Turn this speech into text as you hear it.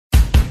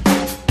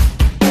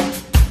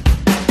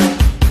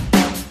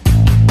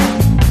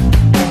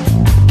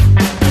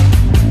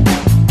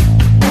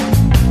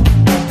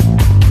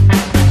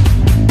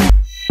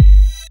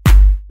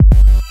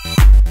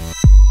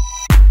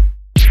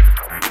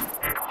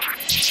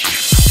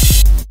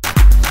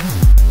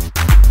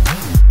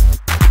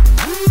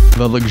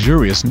The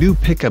luxurious new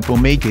pickup will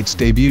make its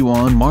debut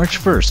on March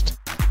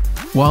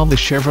 1st. While the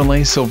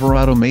Chevrolet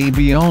Silverado may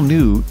be all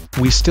new,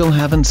 we still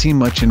haven't seen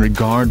much in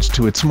regards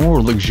to its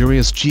more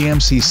luxurious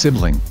GMC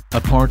sibling,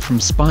 apart from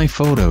spy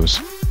photos.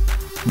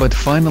 But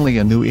finally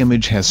a new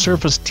image has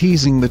surfaced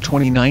teasing the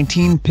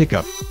 2019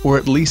 pickup, or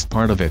at least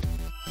part of it.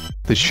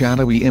 The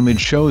shadowy image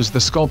shows the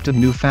sculpted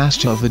new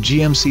fascia of the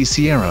GMC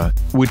Sierra,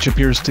 which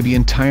appears to be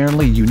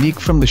entirely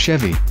unique from the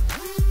Chevy.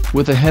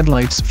 With the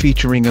headlights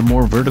featuring a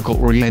more vertical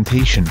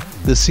orientation,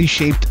 the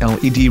C-shaped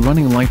LED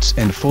running lights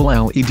and full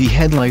LED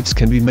headlights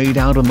can be made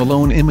out on the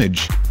lone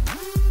image.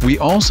 We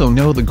also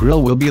know the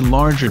grille will be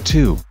larger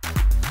too.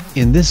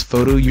 In this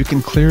photo you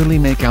can clearly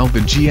make out the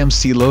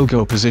GMC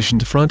logo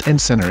positioned front and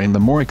center in the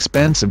more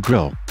expansive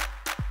grille.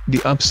 The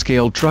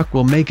upscale truck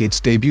will make its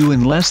debut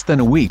in less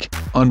than a week,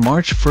 on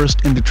March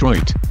 1st in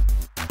Detroit.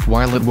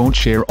 While it won't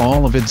share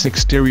all of its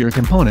exterior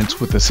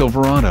components with the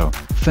Silverado,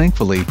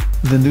 thankfully,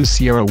 the new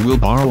Sierra will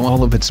borrow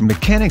all of its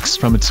mechanics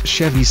from its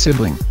Chevy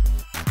sibling.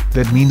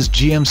 That means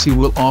GMC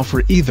will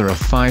offer either a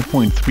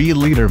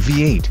 5.3-liter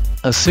V8,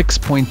 a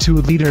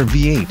 6.2-liter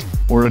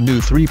V8, or a new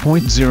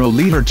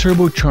 3.0-liter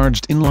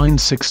turbocharged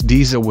inline-six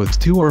diesel with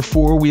 2- or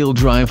 4-wheel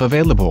drive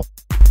available.